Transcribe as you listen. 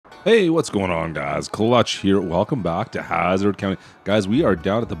Hey, what's going on, guys? Klutch here. Welcome back to Hazzard County. Guys, we are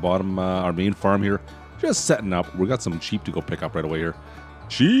down at the bottom, our main farm here, just setting up. We got some sheep to go pick up right away here.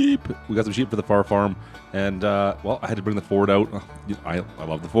 Sheep! We got some sheep for the far farm, and, well, I had to bring the Ford out. I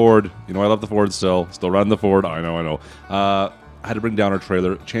love the Ford. You know I love the Ford still. Still running the Ford. I know. I had to bring down our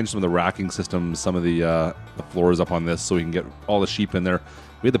trailer, change some of the racking systems, some of the floors up on this so we can get all the sheep in there.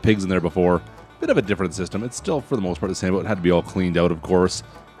 We had the pigs in there before. Bit of a different system. It's still, for the most part, the same, but it had to be all cleaned out, of course.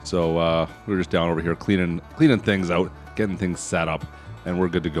 So we're just down over here cleaning things out, getting things set up, and we're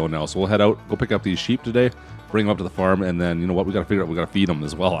good to go now. So we'll head out, go pick up these sheep today, bring them up to the farm, and then you know what? We got to figure out we got to feed them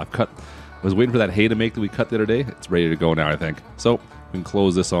as well. I was waiting for that hay to make that we cut the other day. It's ready to go now, I think. So we can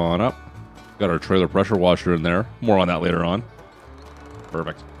close this on up. Got our trailer pressure washer in there. More on that later on.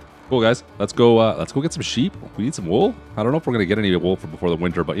 Perfect. Cool, guys. Let's go get some sheep. We need some wool. I don't know if we're gonna get any wool for before the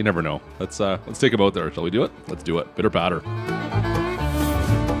winter, but you never know. Let's take them out there. Shall we do it? Let's do it. Bitter patter.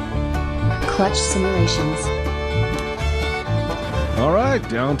 Klutch simulations. All right,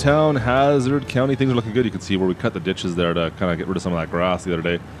 downtown Hazzard County. Things are looking good. You can see where we cut the ditches there to kind of get rid of some of that grass the other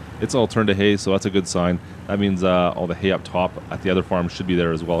day. It's all turned to hay, so that's a good sign. That means all the hay up top at the other farm should be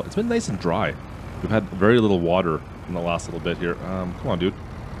there as well. It's been nice and dry. We've had very little water in the last little bit here. Come on, dude.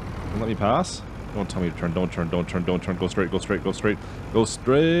 Let me pass. Don't tell me to turn. Don't turn. Go straight. Go straight.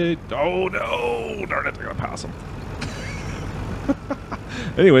 Oh, no. Darn it. I gotta pass him.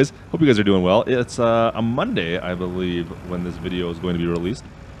 Anyways, hope you guys are doing well. It's a Monday, I believe, when this video is going to be released.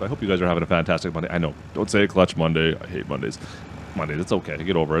 So I hope you guys are having a fantastic Monday. I know, don't say Klutch Monday. I hate Mondays. It's okay.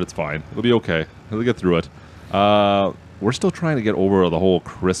 Get over it. It's fine. It'll be okay. We'll get through it. We're still trying to get over the whole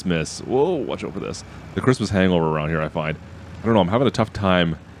Christmas. Whoa, watch out for this. The Christmas hangover around here, I find. I don't know. I'm having a tough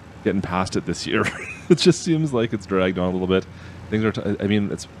time getting past it this year. It just seems like it's dragged on a little bit. Things are.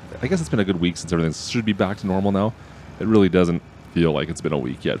 I guess it's been a good week since everything should be back to normal now. It really doesn't feel like it's been a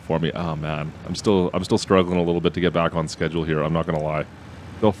week yet for me. Oh man, I'm still struggling a little bit to get back on schedule here. I'm not gonna lie,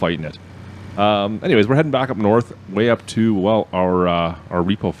 still fighting it. Anyways, we're heading back up north, way up to our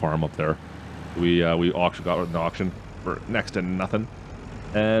repo farm up there. We got an auction for next to nothing,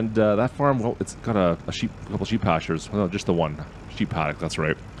 and that farm, well, it's got a couple sheep pastures. Well, just the one sheep paddock. That's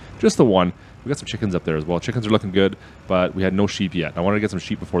right, just the one. We got some chickens up there as well. Chickens are looking good, but we had no sheep yet. I wanted to get some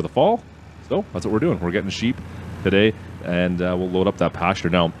sheep before the fall, so that's what we're doing. We're getting sheep today, and we'll load up that pasture.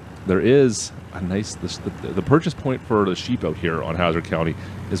 Now, there is a nice, the purchase point for the sheep out here on Hazzard County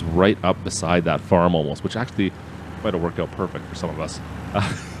is right up beside that farm almost, which actually might have worked out perfect for some of us.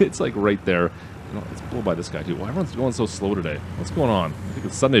 It's like right there. You know, let's blow by this guy too. Well, everyone's going so slow today. What's going on? I think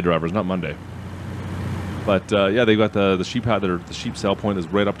it's Sunday drivers, not Monday. But yeah, they got the sheep the sheep sale point is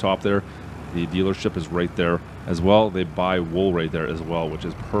right up top there. The dealership is right there as well. They buy wool right there as well, which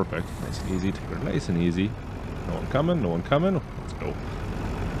is perfect. Nice and easy. Take her nice and easy. No one coming. Let's go.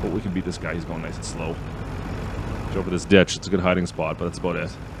 Oh, we can beat this guy. He's going nice and slow. Let's over this ditch. It's a good hiding spot, but that's about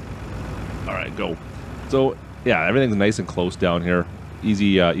it. All right, go. So, yeah, everything's nice and close down here.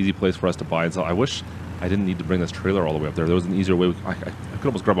 Easy place for us to buy and sell. I wish I didn't need to bring this trailer all the way up there. There was an easier way. I could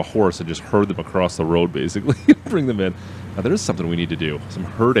almost grab a horse and just herd them across the road, basically, bring them in. Now, there is something we need to do. Some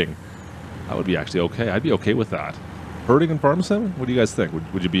herding. That would be actually okay. I'd be okay with that. Herding and farm sim? What do you guys think?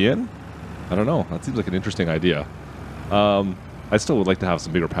 Would you be in? I don't know. That seems like an interesting idea. I still would like to have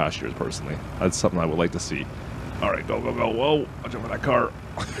some bigger pastures, personally. That's something I would like to see. All right, go. Whoa, watch out for that car.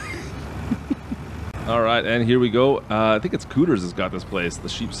 All right, and here we go. I think it's Cooters has got this place. The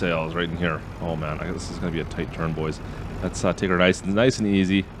sheep sale is right in here. Oh, man, this is going to be a tight turn, boys. Let's take her nice and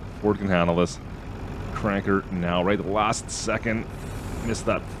easy. Ford can handle this. Crank her now, right at the last second. Missed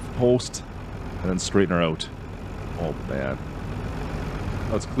that post, and then straighten her out. Oh, man.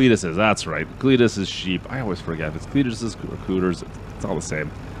 Oh, it's Cletus's, that's right. Cletus's sheep. I always forget. If it's Cletus's or Cooters, it's all the same.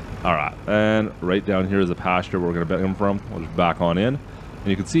 All right, and right down here is the pasture where we're going to bet him from. We'll just back on in. And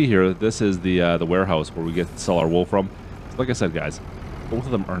you can see here, this is the warehouse where we get to sell our wool from. So like I said, guys, both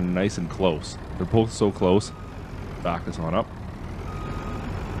of them are nice and close. They're both so close. Back this on up.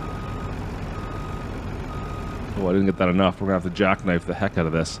 Oh, I didn't get that enough. We're going to have to jackknife the heck out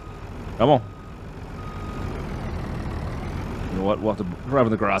of this. Come on. You know what? We'll have to drive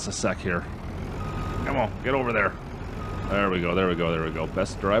in the grass a sec here. Come on, get over there. There we go.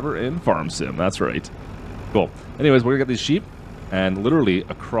 Best driver in farm sim. That's right. Cool. Anyways, we're going to get these sheep. And literally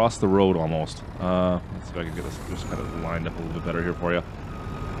across the road almost. Let's see if I can get this just kind of lined up a little bit better here for you.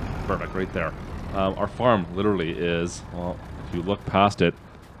 Perfect, right there. Our farm literally is, well, if you look past it,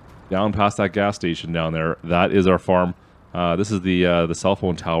 down past that gas station down there, that is our farm. This is the cell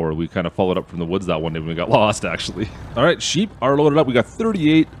phone tower. We kind of followed up from the woods that one day when we got lost, actually. All right, sheep are loaded up. We got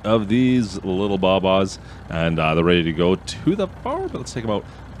 38 of these little babas, and they're ready to go to the farm. Let's take them out.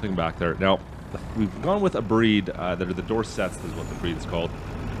 Nothing back there. Now, we've gone with a breed that are the Dorsets, is what the breed is called.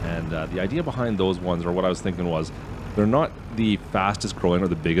 And the idea behind those ones, or what I was thinking was, they're not the fastest growing or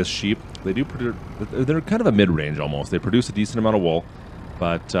the biggest sheep. They do produce, they're kind of a mid-range almost. They produce a decent amount of wool,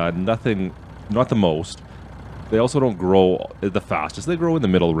 but nothing, not the most. They also don't grow the fastest. They grow in the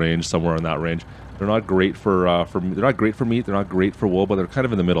middle range, somewhere in that range. They're not great for they're not great for meat. They're not great for wool, but they're kind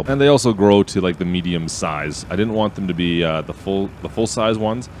of in the middle. And they also grow to like the medium size. I didn't want them to be the full size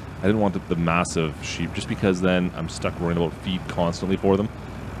ones. I didn't want the massive sheep, just because then I'm stuck worrying about feed constantly for them.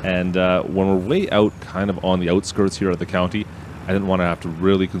 And when we're way out, kind of on the outskirts here of the county, I didn't want to have to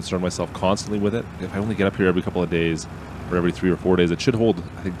really concern myself constantly with it. If I only get up here every couple of days, or every 3 or 4 days, it should hold,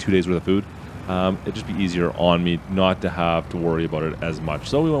 I think, 2 days worth of food. It'd just be easier on me not to have to worry about it as much.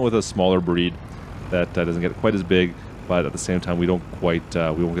 So we went with a smaller breed that doesn't get quite as big, but at the same time we don't quite,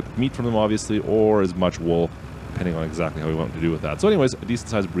 we won't get the meat from them obviously, or as much wool, depending on exactly how we want to do with that. So anyways, a decent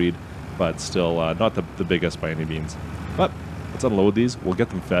sized breed, but still not the biggest by any means. But let's unload these. We'll get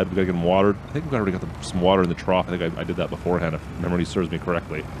them fed. We gotta get them watered. I think we already got them some water in the trough. I think I did that beforehand, if memory serves me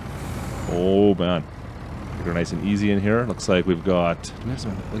correctly. Oh man, they're nice and easy in here. Looks like we've got. Do we have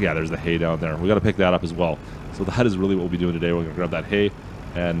some? Oh, yeah, there's the hay down there. We got to pick that up as well. So that is really what we'll be doing today. We're gonna grab that hay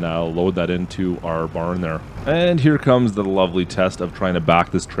and load that into our barn there. And here comes the lovely test of trying to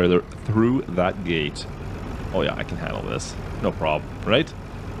back this trailer through that gate. Oh yeah, I can handle this. No problem. Right?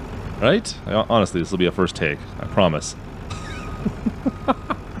 Right? Honestly, this will be a first take. I promise.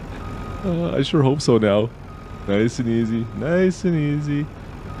 I sure hope so now. Nice and easy. Nice and easy.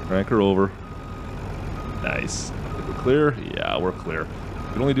 Crank her over. Nice. I think we're clear. Yeah, we're clear.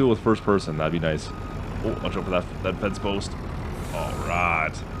 We can only do it with first person. That'd be nice. Oh, watch out for that fence post. All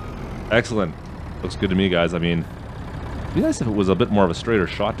right. Excellent. Looks good to me, guys. I mean, it'd be nice if it was a bit more of a straighter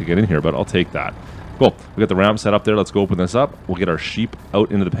shot to get in here, but I'll take that. Cool. We got the ramp set up there. Let's go open this up. We'll get our sheep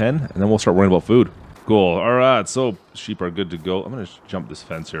out into the pen, and then we'll start worrying about food. Cool. All right. So sheep are good to go. I'm going to jump this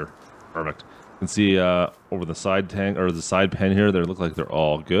fence here. Perfect. You can see over the side tank, or the side pen here, they look like they're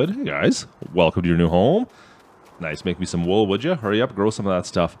all good. Hey, guys. Welcome to your new home. Nice. Make me some wool, would you? Hurry up. Grow some of that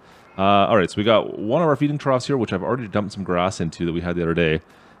stuff. All right, so we got one of our feeding troughs here, which I've already dumped some grass into that we had the other day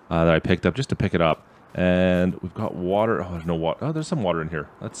that I picked up just to pick it up. And we've got water. Oh, there's no water. Oh, there's some water in here.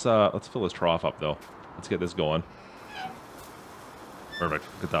 Let's fill this trough up, though. Let's get this going. Perfect.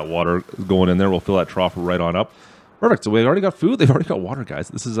 Get that water going in there. We'll fill that trough right on up. Perfect. So we already got food. They've already got water, guys.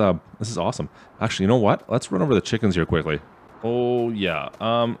 This is awesome. Actually, you know what? Let's run over the chickens here quickly. Oh,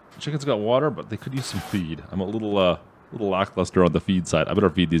 yeah. Chickens got water, but they could use some feed. I'm a little lackluster on the feed side. I better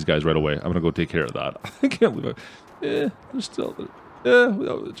feed these guys right away. I'm gonna go take care of that. I can't believe it. They're still.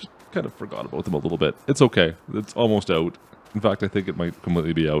 Just kind of forgot about them a little bit. It's okay. It's almost out. In fact, I think it might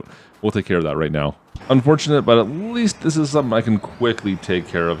completely be out. We'll take care of that right now. Unfortunate, but at least this is something I can quickly take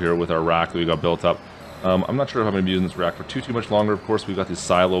care of here with our rack that we got built up. I'm not sure if I'm gonna be using this rack for too much longer. Of course, we got this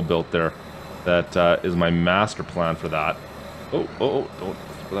silo built there. That is my master plan for that. Oh! Don't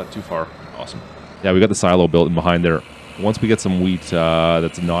go that too far. Awesome. Yeah, we got the silo built in behind there. Once we get some wheat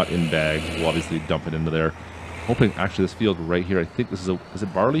that's not in bags, we'll obviously dump it into there. Hoping, actually, this field right here, I think this is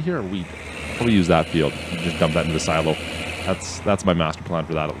it barley here or wheat? Probably use that field. Just dump that into the silo. That's my master plan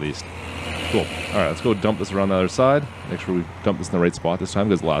for that, at least. Cool. All right, let's go dump this around the other side. Make sure we dump this in the right spot this time,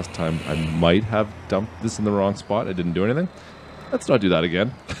 because last time I might have dumped this in the wrong spot. I didn't do anything. Let's not do that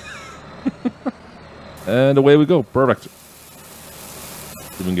again. And away we go. Perfect.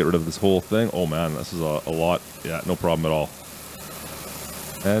 We can get rid of this whole thing. Oh man, this is a lot. Yeah, no problem at all.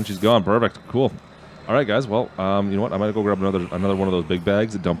 And she's gone. Perfect. Cool. All right, guys. Well, you know what? I might go grab another one of those big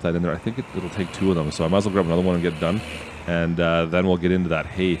bags and dump that in there. I think it'll take 2 of them, so I might as well grab another one and get it done. And then we'll get into that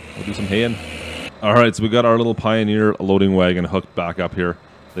hay. We'll do some haying. All right, so we got our little Pioneer loading wagon hooked back up here,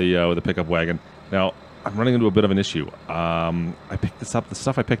 with the pickup wagon. Now, I'm running into a bit of an issue. I picked this up. The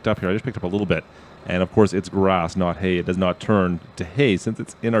stuff I picked up here, I just picked up a little bit. And of course, it's grass, not hay. It does not turn to hay since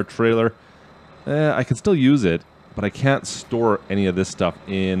it's in our trailer. I can still use it, but I can't store any of this stuff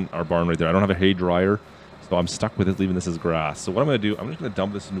in our barn right there. I don't have a hay dryer, so I'm stuck with it, leaving this as grass. So what I'm going to do, I'm just going to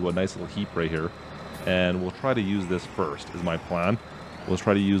dump this into a nice little heap right here, and we'll try to use this first, is my plan. We'll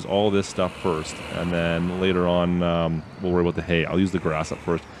try to use all this stuff first, and then later on, we'll worry about the hay. I'll use the grass up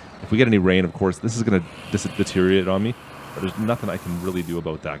first. If we get any rain, of course, this is going to deteriorate on me. But there's nothing I can really do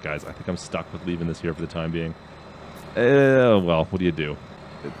about that, guys. I think I'm stuck with leaving this here for the time being. Well, what do you do?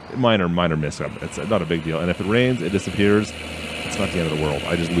 Minor mishap. It's not a big deal. And if it rains, it disappears. It's not the end of the world.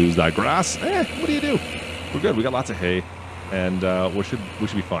 I just lose that grass. What do you do? We're good. We got lots of hay, and we should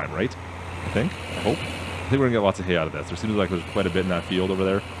be fine, right? I think. I hope. I think we're gonna get lots of hay out of this. There seems like there's quite a bit in that field over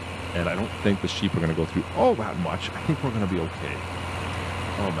there, and I don't think the sheep are gonna go through all that much. I think we're gonna be okay.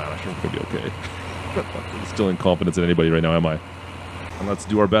 Oh man, I sure I'm gonna be okay. I'm still in confidence in anybody right now, am I? And let's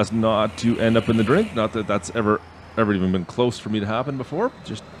do our best not to end up in the drink. Not that that's ever even been close for me to happen before.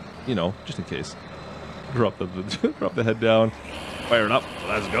 Just, you know, just in case. Drop the head down. Fire it up.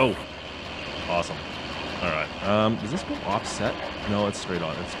 Let's go. Awesome. All right. Does this go offset? No, it's straight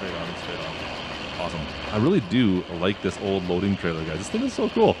on. It's straight on. It's straight on. Awesome. I really do like this old loading trailer, guys. This thing is so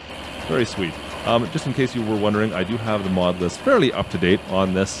cool. Very sweet. Just in case you were wondering, I do have the mod list fairly up to date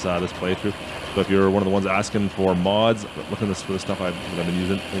on this this playthrough. So if you're one of the ones asking for mods, looking for the stuff I've been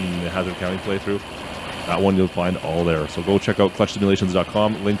using in the Hazzard County playthrough, that one you'll find all there. So go check out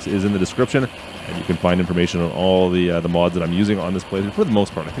clutchsimulations.com. Links is in the description, and you can find information on all the mods that I'm using on this playthrough for the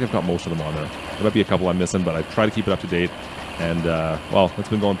most part. I think I've got most of them on there. There might be a couple I'm missing, but I try to keep it up to date. And, well, it's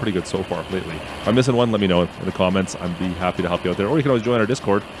been going pretty good so far lately. If I'm missing one, let me know in the comments. I'd be happy to help you out there. Or you can always join our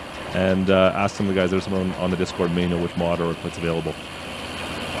Discord and ask some of the guys. There's someone on the Discord may know which mod or if it's available.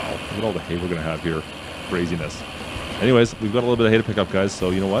 Wow, look at all the hay we're going to have here. Craziness. Anyways, we've got a little bit of hay to pick up, guys. So,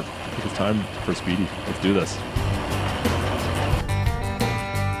 you know what? I think it's time for Speedy. Let's do this.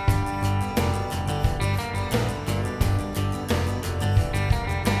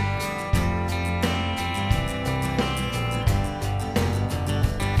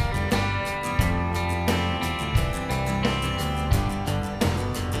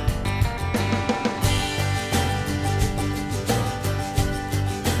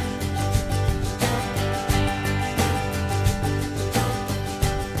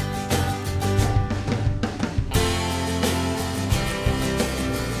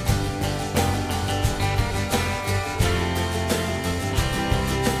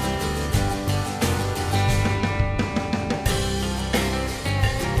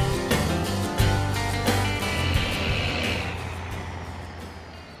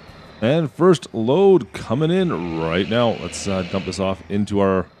 And first load coming in right now. Let's dump this off into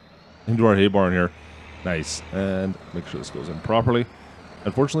our hay barn here. Nice. And make sure this goes in properly.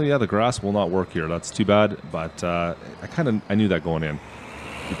 Unfortunately, yeah, the grass will not work here. That's too bad, but I knew that going in.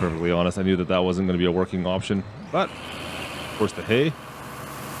 To be perfectly honest, I knew that wasn't going to be a working option. But, of course, the hay,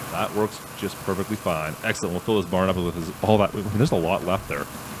 that works just perfectly fine. Excellent. We'll fill this barn up with all that. There's a lot left there.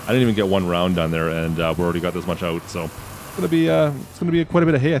 I didn't even get one round done there, and we already got this much out, so... It's gonna be quite a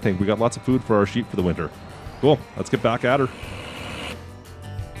bit of hay, I think. We got lots of food for our sheep for the winter. Cool. Let's get back at her.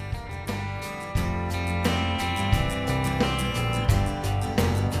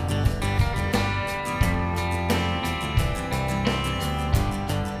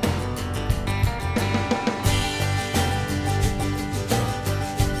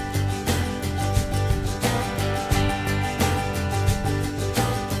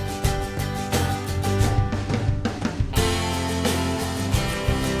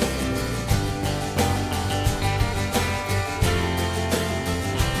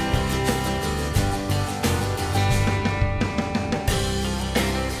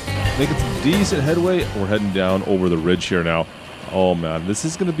 Making some decent headway. We're heading down over the ridge here now. Oh man, this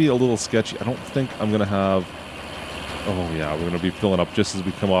is going to be a little sketchy. I don't think I'm going to have... Oh yeah, we're going to be filling up just as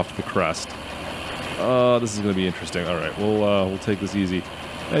we come off the crest. This is going to be interesting. All right, we'll take this easy.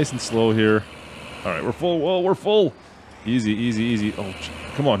 Nice and slow here. All right, we're full. Whoa, we're full. Easy, easy, easy. Oh,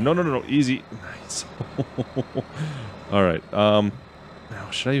 come on. No. Easy. Nice. All right. Now,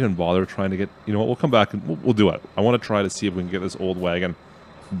 should I even bother trying to get... You know what? We'll come back and we'll do it. I want to try to see if we can get this old wagon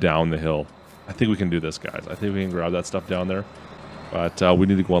down the hill. I think we can do this, guys. I think we can grab that stuff down there. But we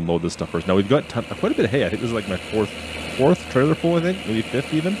need to go unload this stuff first. Now, we've got quite a bit of hay. I think this is like my fourth trailer full, I think. Maybe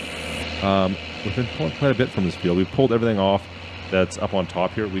fifth even. We've been pulling quite a bit from this field. We've pulled everything off that's up on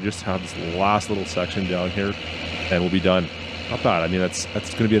top here. We just have this last little section down here, and we'll be done. Not bad. I mean, that's going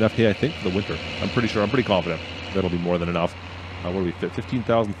to be enough hay, I think, for the winter. I'm pretty sure. I'm pretty confident that'll be more than enough. What do we fit?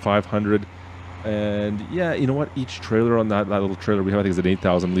 15,500. And yeah, you know what? Each trailer on that little trailer we have, I think, is an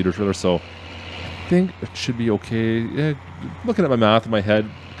 8,000 liter trailer. So I think it should be okay. Yeah, looking at my math in my head,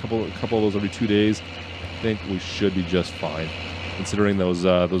 a couple of those every 2 days, I think we should be just fine. Considering those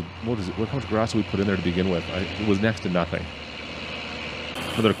what is it? How much grass did we put in there to begin with? It was next to nothing.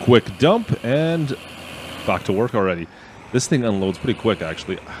 Another quick dump and back to work already. This thing unloads pretty quick,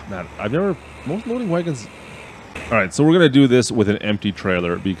 actually. Man, most loading wagons. All right, so we're going to do this with an empty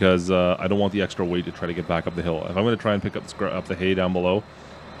trailer because I don't want the extra weight to try to get back up the hill. If I'm going to try and pick up the hay down below,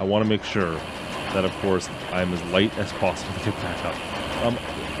 I want to make sure that, of course, I'm as light as possible to get back up.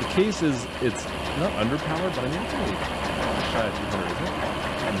 The case is, it's not underpowered, but I mean, it's only shy of 200, isn't it?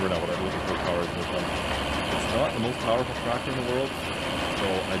 I don't remember now what I'm looking for power in this one. It's not the most powerful tractor in the world, so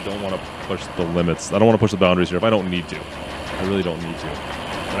I don't want to push the limits. I don't want to push the boundaries here if I don't need to. I really don't need to.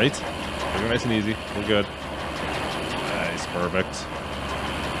 Right? We're nice and easy. We're good. Nice, perfect.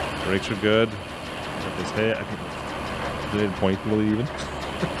 Brakes are good. Got this hay. I think there's any point really even.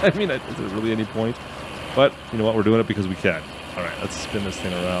 I mean, is there really any point? But you know what? We're doing it because we can. All right, let's spin this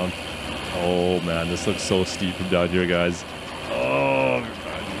thing around. Oh man, this looks so steep from down here, guys.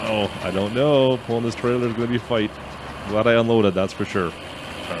 Oh, I don't know. Pulling this trailer is going to be a fight. Glad I unloaded, that's for sure.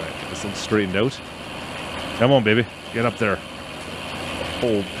 All right, get this thing straightened out. Come on, baby. Get up there.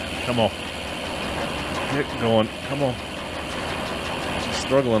 Hold. Come on. Get going. Come on. She's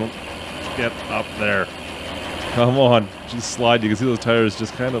struggling. Get up there. Come on. She's sliding. You can see those tires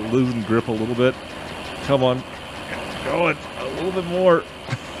just kind of losing grip a little bit. Come on. Get going. A little bit more.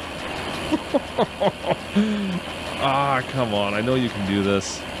 Ah, come on. I know you can do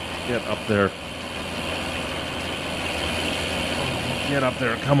this. Get up there. Get up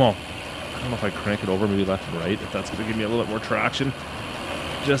there. Come on. I don't know if I crank it over, maybe left and right, if that's going to give me a little bit more traction.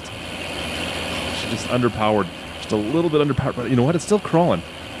 She's just underpowered. Just a little bit underpowered. But you know what? It's still crawling.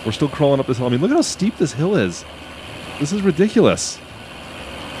 We're still crawling up this hill. I mean, look at how steep this hill is. This is ridiculous.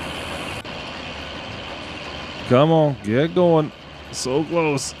 Come on. Get going. So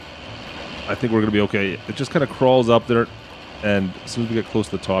close. I think we're going to be okay. It just kind of crawls up there. And as soon as we get close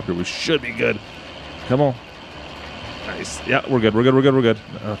to the top here, we should be good. Come on. Nice. Yeah, we're good. We're good. We're good. We're good.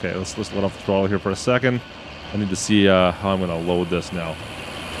 Okay, let's let off the throttle here for a second. I need to see how I'm going to load this now.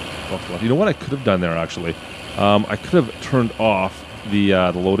 You know what I could have done there, actually? I could have turned off the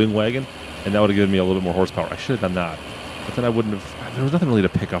loading wagon, and that would have given me a little bit more horsepower. I should have done that. But then I wouldn't have... There was nothing really to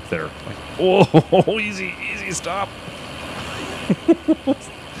pick up there. Like, oh, easy, stop. That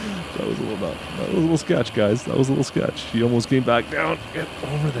was a little sketch, guys. That was a little sketch. She almost came back down. Get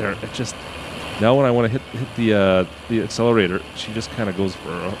over there. It just... Now when I want to hit the accelerator, she just kind of goes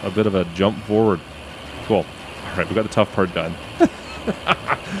for a bit of a jump forward. Cool. All right, we got the tough part done.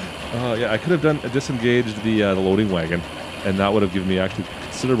 Yeah, I could have disengaged the loading wagon, and that would have given me actually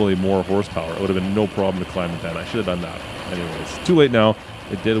considerably more horsepower. It would have been no problem to climb it down. I should have done that. Anyways, too late now.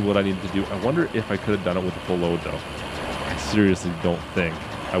 It did what I needed to do. I wonder if I could have done it with the full load, though. I seriously don't think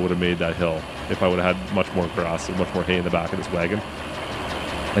I would have made that hill if I would have had much more grass and much more hay in the back of this wagon.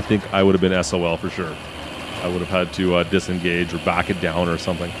 I think I would have been SOL for sure. I would have had to disengage or back it down or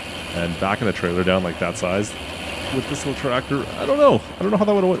something. And backing a trailer down like that size with this little tractor, I don't know. I don't know how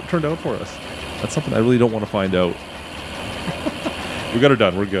that would have turned out for us. That's something I really don't want to find out. We got her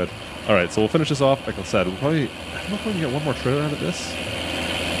done. We're good. All right, so we'll finish this off. Like I said, I don't know if we can get one more trailer out of this.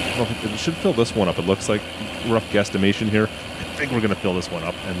 I don't think it should fill this one up. It looks like rough guesstimation here. I think we're going to fill this one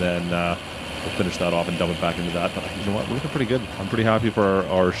up, and then we'll finish that off and dump it back into that. But you know what? We're looking pretty good. I'm pretty happy for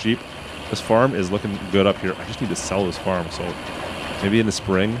our sheep. This farm is looking good up here. I just need to sell this farm. So maybe in the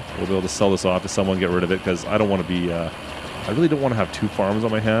spring, we'll be able to sell this off to someone, get rid of it, because I don't want to be... I really don't want to have two farms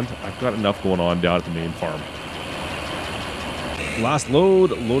on my hand. I've got enough going on down at the main farm. Last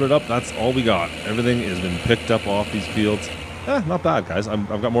load, loaded up. That's all we got. Everything has been picked up off these fields. Not bad, guys. I've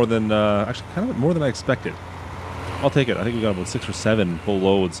got more than... actually, kind of more than I expected. I'll take it. I think we got about 6 or 7 full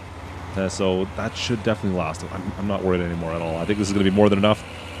loads. So that should definitely last. I'm not worried anymore at all. I think this is going to be more than enough.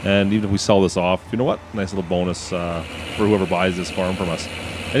 And even if we sell this off, you know what? Nice little bonus for whoever buys this farm from us.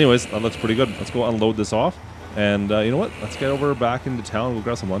 Anyways, that looks pretty good. Let's go unload this off. And you know what? Let's get over back into town. We'll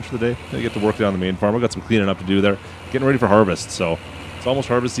grab some lunch for the day. Maybe get to work down the main farm. We've got some cleaning up to do there. Getting ready for harvest. So it's almost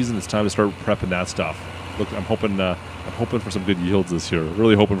harvest season. It's time to start prepping that stuff. Look, I'm hoping for some good yields this year.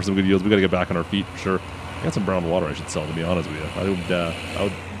 Really hoping for some good yields. We got to get back on our feet for sure. I got some brown water I should sell, to be honest with you. I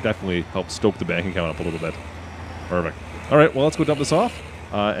would definitely help stoke the bank account up a little bit. Perfect. All right, well, let's go dump this off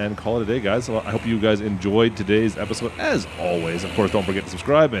and call it a day, guys. So I hope you guys enjoyed today's episode. As always, of course, don't forget to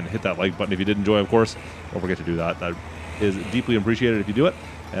subscribe and hit that like button if you did enjoy, of course. Don't forget to do that. That is deeply appreciated if you do it.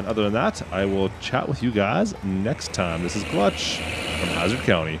 And other than that, I will chat with you guys next time. This is Klutch from Hazzard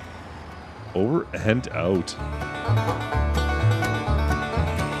County. Over and out.